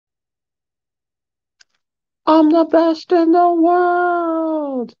I'm the best in the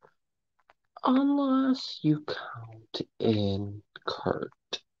world. Unless you count in Kurt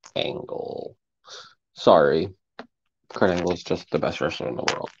Angle. Sorry, Kurt Angle is just the best wrestler in the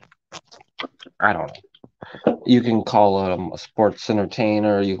world. I don't know. You can call him a sports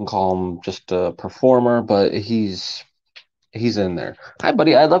entertainer, you can call him just a performer, but he's in there. Hi,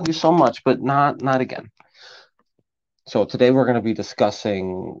 buddy. I love you so much, but not again. So today we're going to be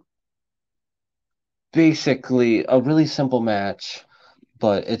discussing basically a really simple match,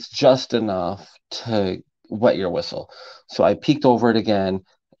 but it's just enough to wet your whistle. So I peeked over it again,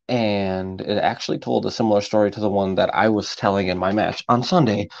 and it actually told a similar story to the one that I was telling in my match on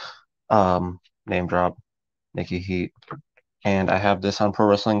Sunday. Name drop, Nikki Heat. And I have this on Pro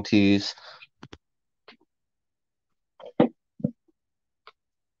Wrestling Tees.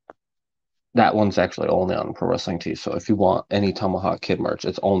 That one's actually only on Pro Wrestling Tees. So if you want any Tomahawk Kid merch,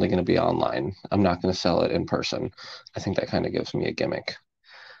 it's only going to be online. I'm not going to sell it in person. I think that kind of gives me a gimmick.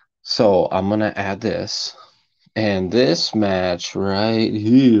 So I'm going to add this. And this match right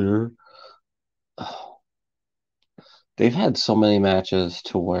here, oh, they've had so many matches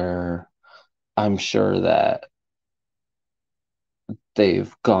to where I'm sure that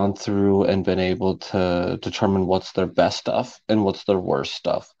they've gone through and been able to determine what's their best stuff and what's their worst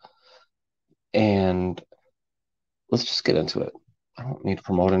stuff. And let's just get into it. I don't need to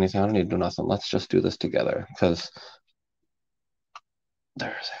promote anything. I don't need to do nothing. Let's just do this together because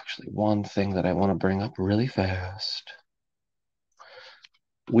there's actually one thing that I want to bring up really fast.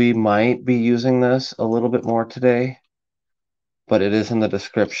 We might be using this a little bit more today, but it is in the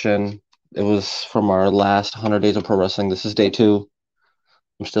description. It was from our last 100 days of pro wrestling. This is day 2.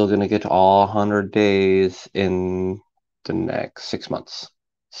 I'm still going to get to all 100 days in the next 6 months.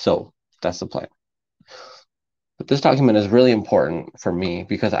 So that's the plan. But this document is really important for me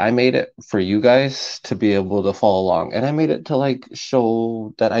because I made it for you guys to be able to follow along. And I made it to like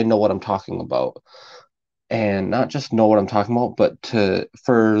show that I know what I'm talking about. And not just know what I'm talking about, but to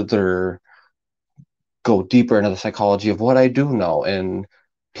further go deeper into the psychology of what I do know and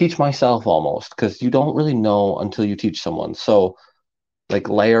teach myself almost because you don't really know until you teach someone. So like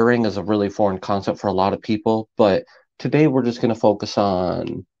layering is a really foreign concept for a lot of people, but today we're just going to focus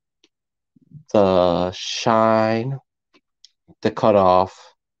on the shine, the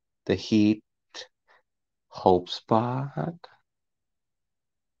cutoff, the heat, hope spot,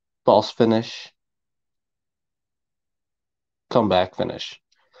 false finish, comeback finish.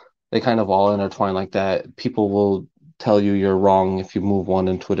 They kind of all intertwine like that. People will tell you you're wrong if you move one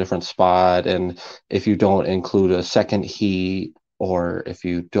into a different spot, and if you don't include a second heat, or if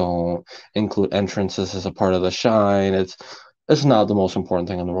you don't include entrances as a part of the shine. It's not the most important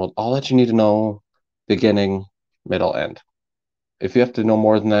thing in the world. All that you need to know, beginning, middle, end. If you have to know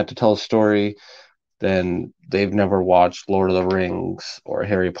more than that to tell a story, then they've never watched Lord of the Rings or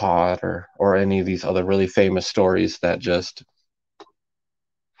Harry Potter or any of these other really famous stories that just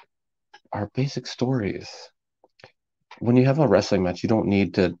are basic stories. When you have a wrestling match, you don't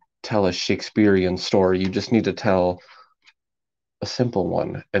need to tell a Shakespearean story. You just need to tell a simple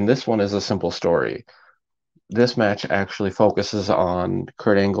one. And this one is a simple story. This match actually focuses on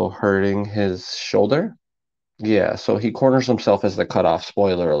Kurt Angle hurting his shoulder. Yeah, so he corners himself as the cutoff,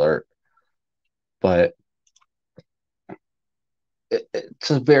 spoiler alert. But it's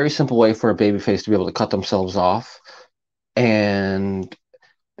a very simple way for a babyface to be able to cut themselves off. And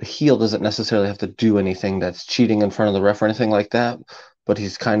the heel doesn't necessarily have to do anything that's cheating in front of the ref or anything like that. But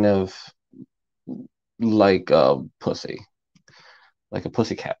he's kind of like a pussy, like a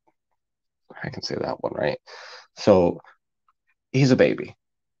pussy cat. I can say that one, right? So he's a baby.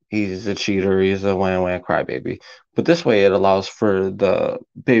 He's a cheater. He's a wah wah crybaby. But this way, it allows for the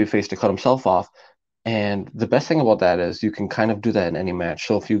babyface to cut himself off. And the best thing about that is you can kind of do that in any match.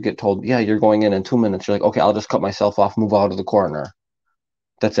 So if you get told, yeah, you're going in 2 minutes, you're like, okay, I'll just cut myself off, move out of the corner.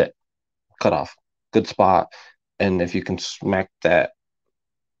 That's it. Cut off. Good spot. And if you can smack that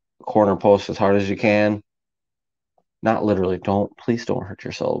corner post as hard as you can, not literally, please don't hurt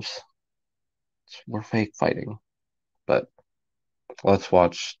yourselves. We're fake fighting. But let's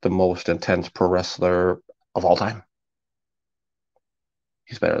watch the most intense pro wrestler of all time.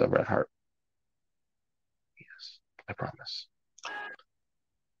 He's better than Bret Hart. Yes, I promise.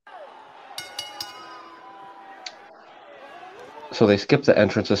 So they skip the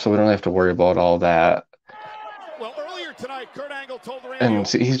entrances, so we don't have to worry about all that. Well, earlier tonight, Kurt Angle told Randy And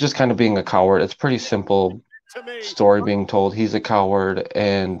see, he's just kind of being a coward. It's pretty simple to me, story being told. He's a coward,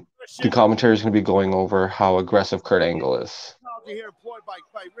 and the commentary is going to be going over how aggressive Kurt Angle is. here employed by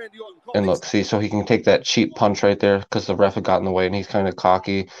Randy Orton And called look, see, so he can take that cheap punch right there because the ref had gotten in the way, and he's kind of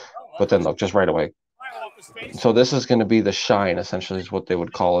cocky. But then look, just right away, So this is going to be the shine, essentially, is what they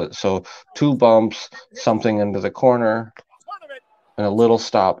would call it. So 2 bumps, something into the corner, and a little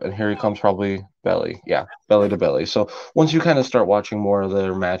stop, and here he comes probably belly. Yeah, belly to belly. So once you kind of start watching more of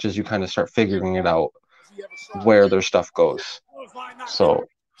their matches, you kind of start figuring it out where their stuff goes. So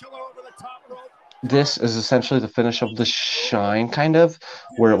this is essentially the finish of the shine, kind of,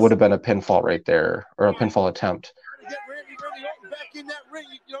 where it would have been a pinfall right there, or a pinfall attempt.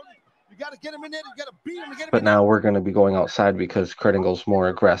 But now we're going to be going outside because Kurt Angle's more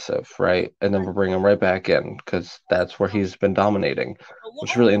aggressive, right? And then we're bringing him right back in because that's where he's been dominating,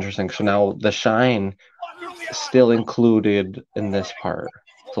 which is really interesting. So now the shine is still included in this part.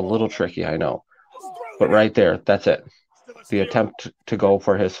 It's a little tricky, I know. But right there, that's it. The attempt to go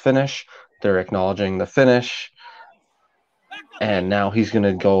for his finish. They're acknowledging the finish. And now he's going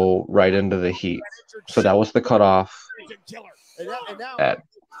to go right into the heat. So that was the cutoff at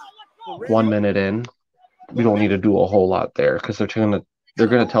 1 minute in. We don't need to do a whole lot there because they're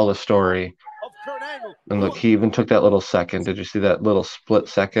gonna tell the story. And look, he even took that little second. Did you see that little split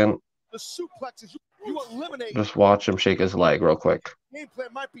second? Just watch him shake his leg real quick.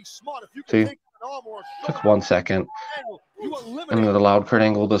 See? Took 1 second. And it allowed Kurt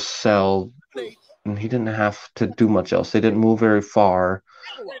Angle to sell. And he didn't have to do much else. They didn't move very far.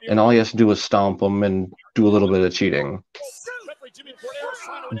 And all he has to do is stomp him and do a little bit of cheating.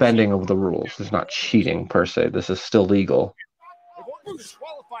 Bending of the rules is not cheating per se. This is still legal.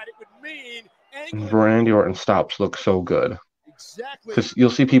 Randy Orton stops look so good. Because you'll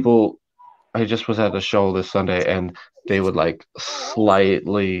see people. I just was at a show this Sunday and they would like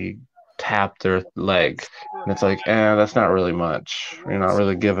slightly tap their leg. And it's like, that's not really much. You're not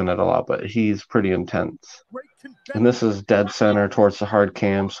really giving it a lot, but he's pretty intense. And this is dead center towards the hard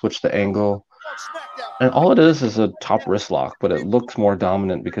cam, switch the angle. And all it is a top wrist lock, but it looks more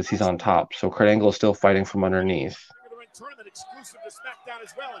dominant because he's on top. So Kurt Angle is still fighting from underneath.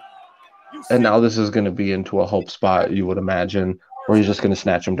 And now this is going to be into a hope spot, you would imagine, where he's just going to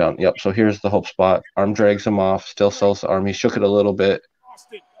snatch him down. Yep, so here's the hope spot. Arm drags him off, still sells the arm. He shook it a little bit.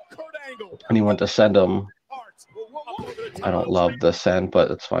 And he went to send him. I don't love the send,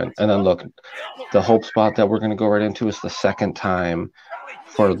 but it's fine. And then look, the hope spot that we're going to go right into is the second time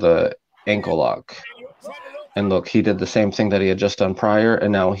for the ankle lock. And look, he did the same thing that he had just done prior,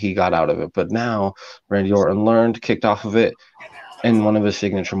 and now he got out of it. But now Randy Orton learned, kicked off of it, and one of his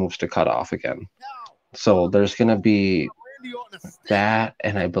signature moves to cut off again. So there's going to be that,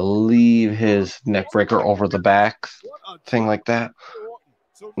 and I believe his neck breaker over the back, thing like that.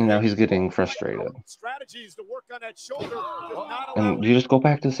 And now he's getting frustrated. And you just go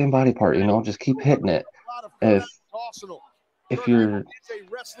back to the same body part, just keep hitting it. If you're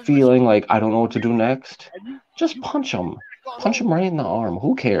feeling like, I don't know what to do next, just punch him. Punch him right in the arm.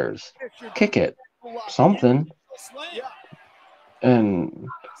 Who cares? Kick it. Something. And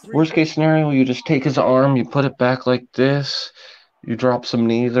worst case scenario, you just take his arm, you put it back like this, you drop some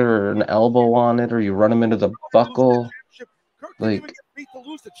knees or an elbow on it, or you run him into the buckle. Like,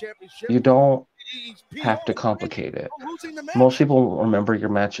 you don't have to complicate it. Most people remember your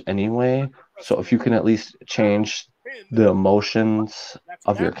match anyway, so if you can at least change the emotions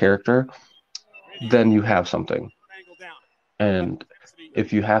of your character, then you have something. And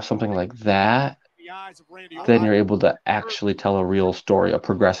if you have something like that, then you're able to actually tell a real story, a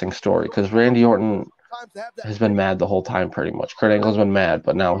progressing story. Because Randy Orton has been mad the whole time, pretty much. Kurt Angle's been mad,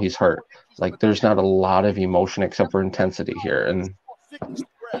 but now he's hurt. Like, there's not a lot of emotion except for intensity here, and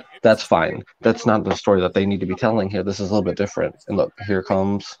that's fine. That's not the story that they need to be telling here. This is a little bit different. And look, here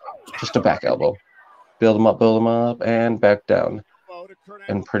comes just a back elbow. Build him up, and back down.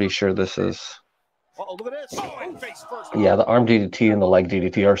 And pretty sure this is... Yeah, the arm DDT and the leg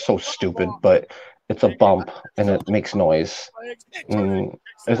DDT are so stupid, but it's a bump, and it makes noise.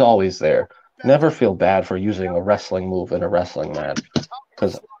 It's always there. Never feel bad for using a wrestling move in a wrestling match,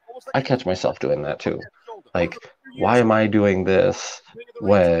 because I catch myself doing that too. Like, why am I doing this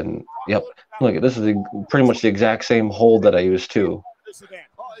when... Yep, look, this is pretty much the exact same hold that I used too.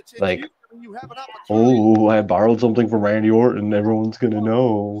 Like, oh, I borrowed something from Randy Orton, everyone's gonna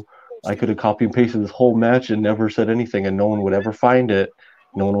know. I could have copy and pasted this whole match and never said anything, and no one would ever find it.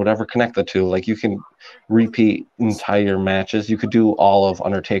 No one would ever connect the two. Like, you can repeat entire matches. You could do all of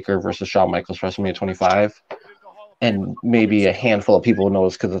Undertaker versus Shawn Michaels WrestleMania 25, and maybe a handful of people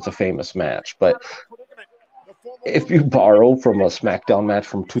knows because it's a famous match. But if you borrow from a SmackDown match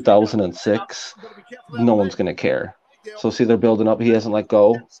from 2006, no one's going to care. So see, they're building up. He hasn't let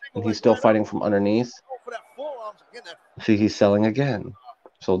go, and he's still fighting from underneath. See, he's selling again.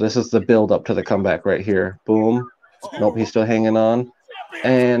 So this is the build up to the comeback right here. Boom. Nope, he's still hanging on.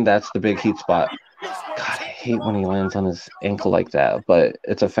 And that's the big heat spot. God, I hate when he lands on his ankle like that, but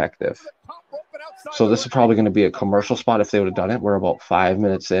it's effective. So this is probably going to be a commercial spot if they would have done it. We're about 5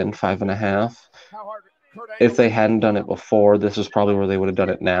 minutes in, 5.5. If they hadn't done it before, this is probably where they would have done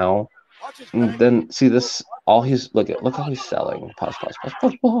it now. And then see this, all he's look how he's selling. Pause, pause, pause,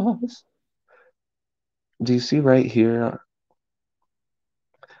 pause, pause. Do you see right here?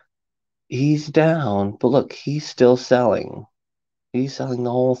 He's down, but look, he's still selling. He's selling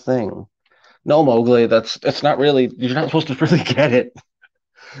the whole thing. No, Mowgli, it's not really. You're not supposed to really get it.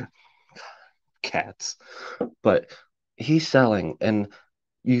 Cats, but he's selling, and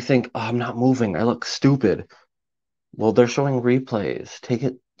you think, oh, I'm not moving. I look stupid. Well, they're showing replays. Take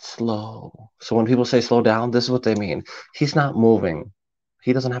it slow. So when people say slow down, this is what they mean. He's not moving.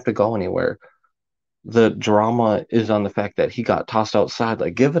 He doesn't have to go anywhere. The drama is on the fact that he got tossed outside.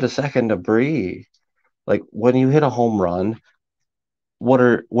 Like, give it a second to breathe. Like when you hit a home run,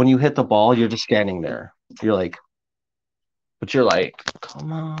 when you hit the ball, you're just standing there. You're like,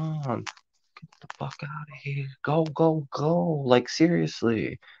 come on, get the fuck out of here. Go, go, go. Like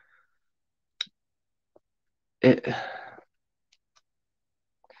seriously. It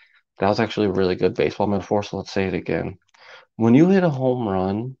That was actually a really good baseball metaphor, so let's say it again. When you hit a home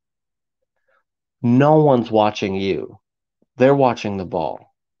run, no one's watching you. They're watching the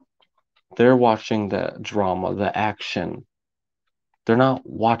ball. They're watching the drama, the action. They're not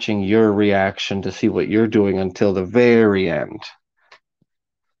watching your reaction to see what you're doing until the very end.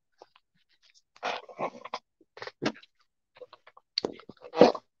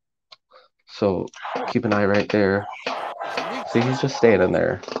 So keep an eye right there. See, he's just standing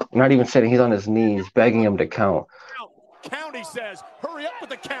there. Not even sitting. He's on his knees, begging him to count. Count, he says. Hurry up with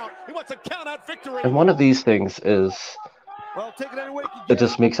the count. He wants a count out victory. And one of these things is, well, take it any way you can it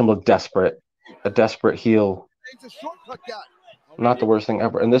just makes him look desperate. A desperate heel. He's a shortcut guy. Not the worst thing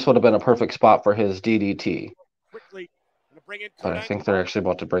ever. And this would have been a perfect spot for his DDT. But I think they're actually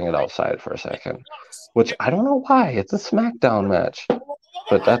about to bring it outside for a second. Which I don't know why. It's a SmackDown match.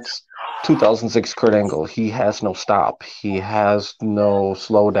 But that's 2006 Kurt Angle. He has no stop. He has no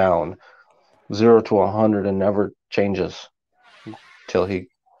slow down. 0 to 100 and never changes till he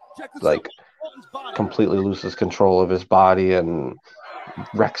like completely loses control of his body and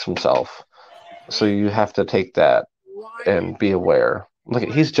wrecks himself. So you have to take that and be aware. Look,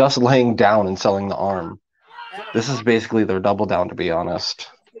 he's just laying down and selling the arm. This is basically their double down, to be honest.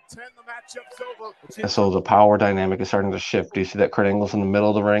 And so the power dynamic is starting to shift. Do you see that Kurt Angle's in the middle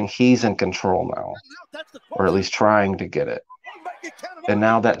of the ring? He's in control now, or at least trying to get it. And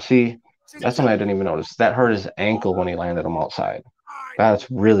now that's something I didn't even notice. That hurt his ankle when he landed him outside. That's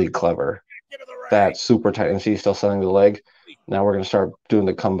really clever. That's super tight. And see, he's still selling the leg. Now we're going to start doing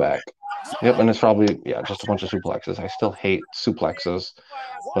the comeback. Yep, and it's probably, just a bunch of suplexes. I still hate suplexes,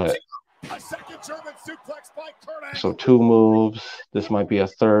 but so 2 moves. This might be a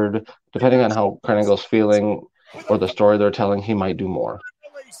third. Depending on how Kurt Angle's feeling or the story they're telling, he might do more.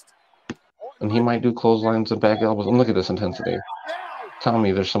 And he might do clotheslines and back elbows. And look at this intensity. Tell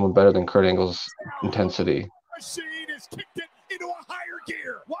me there's someone better than Kurt Angle's intensity.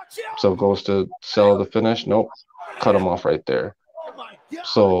 So goes to sell the finish. Nope. Cut him off right there.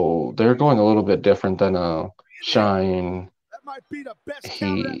 So they're going a little bit different than a Shine.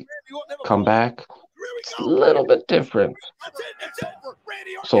 He come back. It's a little bit different.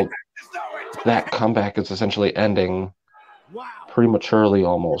 So that comeback is essentially ending prematurely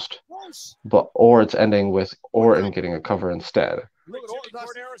almost. Or it's ending with Orton getting a cover instead.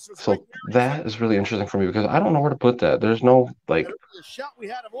 So that is really interesting for me because I don't know where to put that. There's no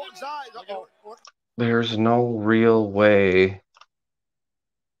there's no real way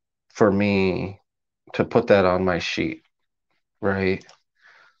for me to put that on my sheet, right?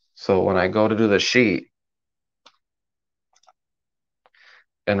 So when I go to do the sheet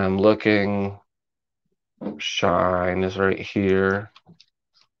and I'm looking, Shine is right here.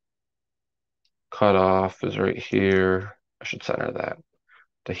 Cutoff is right here. I should center that.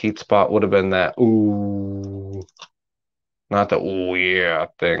 The heat spot would have been that ooh. Not the ooh yeah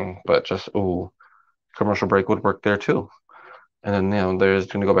thing, but just ooh. Commercial break would work there too. And then there's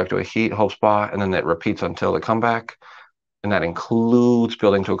going to go back to a heat, hope spot, and then it repeats until the comeback. And that includes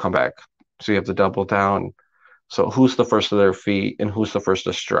building to a comeback. So you have to double down. So who's the first to their feet and who's the first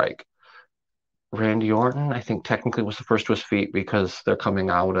to strike? Randy Orton, I think technically was the first to his feet because they're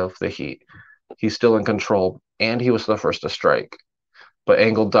coming out of the heat. He's still in control, and he was the first to strike. But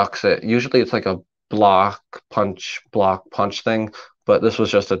Angle ducks it. Usually it's like a block, punch thing, but this was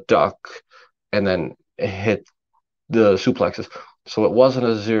just a duck and then hit the suplexes. So it wasn't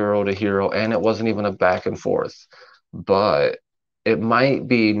a 0 to hero, and it wasn't even a back and forth. But it might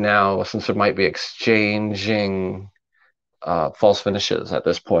be now, since there might be exchanging false finishes at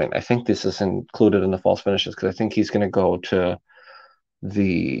this point. I think this is included in the false finishes because I think he's going to go to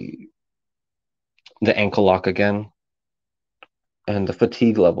the ankle lock again. And the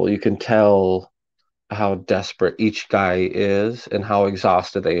fatigue level, you can tell how desperate each guy is and how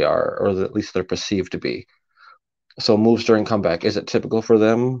exhausted they are, or at least they're perceived to be. So moves during comeback, is it typical for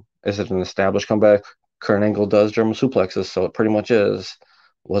them? Is it an established comeback? Kurt Angle does German suplexes, so it pretty much is.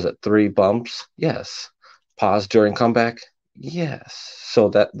 Was it 3 bumps? Yes. Pause during comeback? Yes. So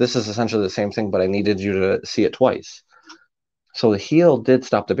that this is essentially the same thing, but I needed you to see it twice. So the heel did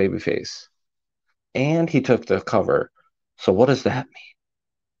stop the babyface, and he took the cover. So what does that mean?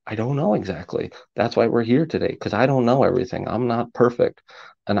 I don't know exactly. That's why we're here today, because I don't know everything. I'm not perfect.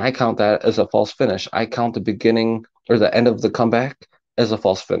 And I count that as a false finish. I count the beginning or the end of the comeback as a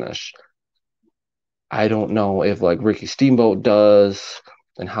false finish. I don't know if like Ricky Steamboat does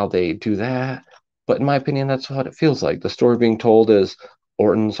and how they do that. But in my opinion, that's what it feels like. The story being told is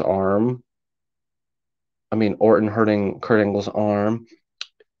Orton's arm. I mean, Orton hurting Kurt Angle's arm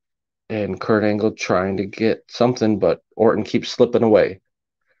and Kurt Angle trying to get something, but Orton keeps slipping away.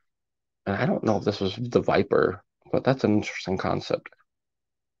 And I don't know if this was the Viper, but that's an interesting concept.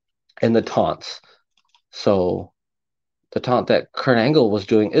 And the taunts. So the taunt that Kurt Angle was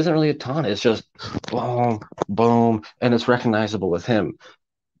doing isn't really a taunt. It's just boom, boom, and it's recognizable with him.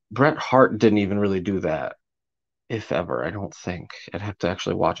 Bret Hart didn't even really do that, if ever. I don't think. I'd have to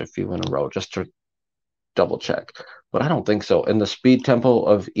actually watch a few in a row just to double check. But I don't think so. And the speed tempo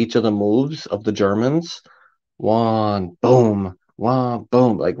of each of the moves of the Germans, one, boom,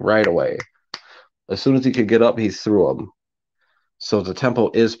 like right away. As soon as he could get up, he threw them. So the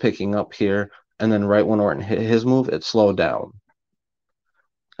tempo is picking up here. And then right when Orton hit his move, it slowed down.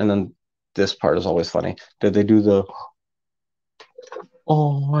 And then this part is always funny. Did they do the,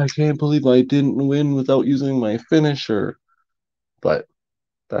 oh, I can't believe I didn't win without using my finisher? But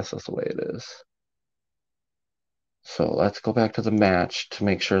that's just the way it is. So let's go back to the match to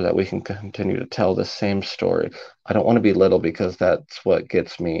make sure that we can continue to tell the same story. I don't want to be little because that's what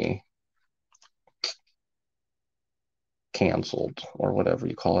gets me canceled or whatever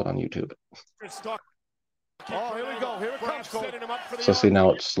you call it on YouTube. Oh, here we go. Here it comes. So see, now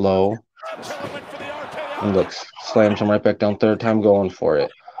it's slow. And look, slams him right back down third time going for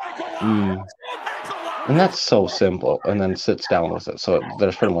it. And that's so simple. And then sits down with it. So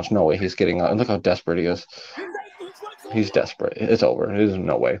there's pretty much no way he's getting out. And look how desperate he is. He's desperate. It's over. There's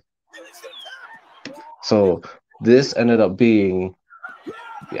no way. So this ended up being,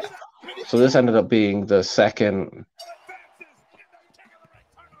 yeah. So this ended up being the second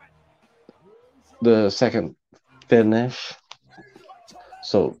finish.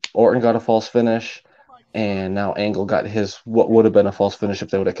 So Orton got a false finish, and now Angle got his what would have been a false finish if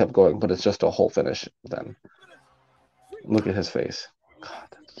they would have kept going, but it's just a whole finish then. Look at his face. God,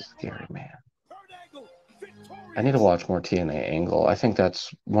 that's scary, man. I need to watch more TNA Angle. I think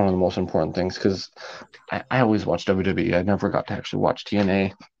that's one of the most important things because I always watched WWE. I never got to actually watch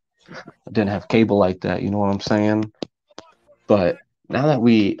TNA. I didn't have cable like that, you know what I'm saying? But now that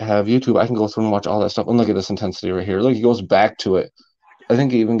we have YouTube, I can go through and watch all that stuff. And look at this intensity right here. Look, he goes back to it. I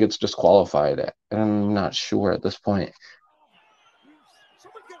think he even gets disqualified. And I'm not sure at this point.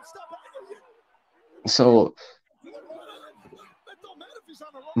 So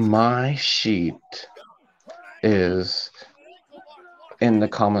my sheet is in the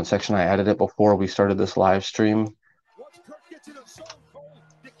comment section. I added it before we started this live stream.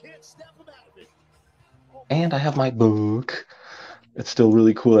 And I have my book. It's still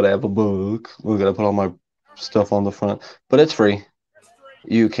really cool that I have a book. We're going to put all my stuff on the front. But it's free.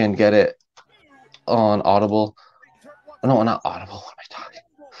 You can get it on Audible. No, not Audible. What am I talking?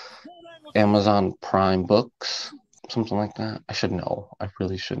 Amazon Prime Books. Something like that. I should know. I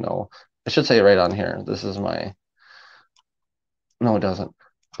really should know. I should say it right on here. This is my... No, it doesn't.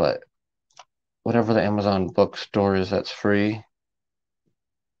 But whatever the Amazon bookstore is that's free.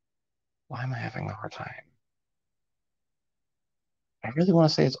 Why am I having a hard time? I really want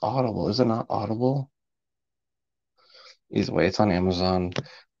to say it's Audible. Is it not Audible? Either way, it's on Amazon.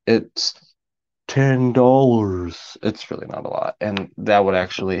 It's $10. It's really not a lot. And that would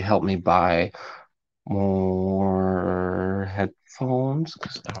actually help me buy more headphones.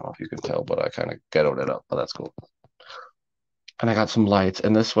 Because I don't know if you can tell, but I kind of ghettoed it up. But that's cool. And I got some lights.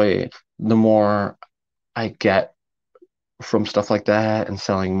 And this way, the more I get from stuff like that and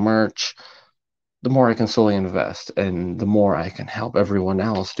selling merch, the more I can slowly invest. And the more I can help everyone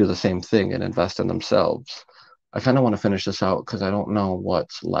else do the same thing and invest in themselves. I kind of want to finish this out because I don't know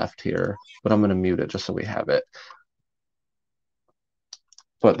what's left here, but I'm going to mute it just so we have it.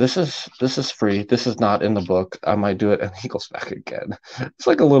 But this is free. This is not in the book. I might do it, and he goes back again. It's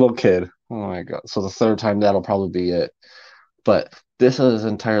like a little kid. Oh my God. So the third time that'll probably be it. But this is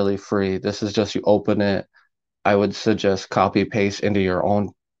entirely free. This is just you open it. I would suggest copy paste into your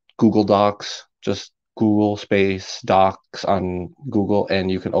own Google Docs. Just Google space Docs on Google,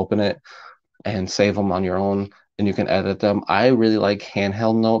 and you can open it and save them on your own, and you can edit them. I really like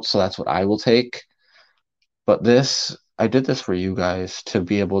handheld notes, so that's what I will take. But I did this for you guys to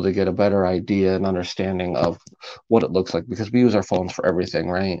be able to get a better idea and understanding of what it looks like because we use our phones for everything,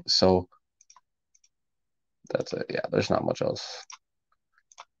 right? So that's it. Yeah, there's not much else.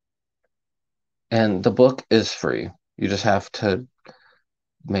 And the book is free. You just have to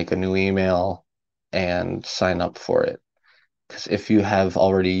make a new email and sign up for it. Because if you have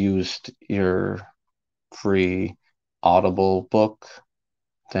already used your free Audible book,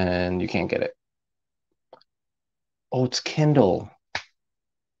 then you can't get it. Oh, it's Kindle.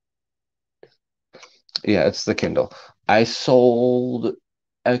 Yeah, it's the Kindle. I sold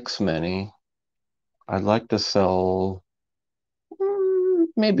X many. I'd like to sell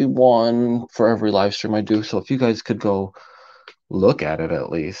maybe one for every live stream I do. So if you guys could go look at it at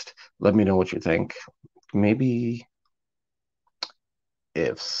least, let me know what you think. Maybe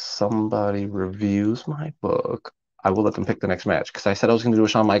if somebody reviews my book, I will let them pick the next match because I said I was going to do a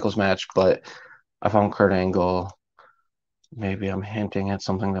Shawn Michaels match, but I found Kurt Angle. Maybe I'm hinting at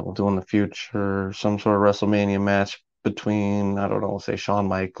something that we'll do in the future, some sort of WrestleMania match between, I don't know, say Shawn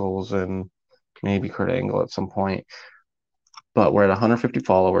Michaels and maybe Kurt Angle at some point. But we're at 150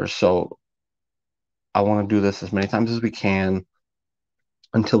 followers, so I want to do this as many times as we can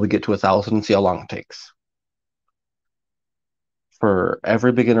until we get to 1,000 and see how long it takes. For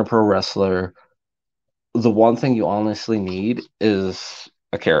every beginner pro wrestler, the one thing you honestly need is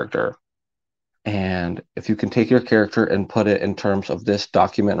a character. And if you can take your character and put it in terms of this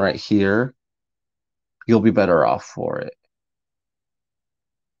document right here, you'll be better off for it.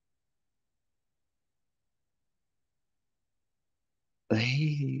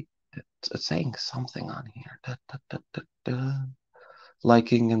 They It's saying something on here. Da, da, da, da, da.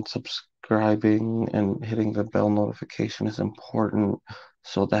 Liking and subscribing and hitting the bell notification is important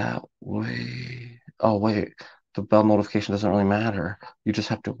so that way. Oh, wait, the bell notification doesn't really matter. You just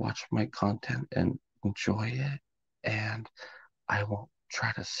have to watch my content and enjoy it, and I won't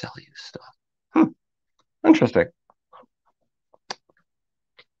try to sell you stuff. Hmm, interesting.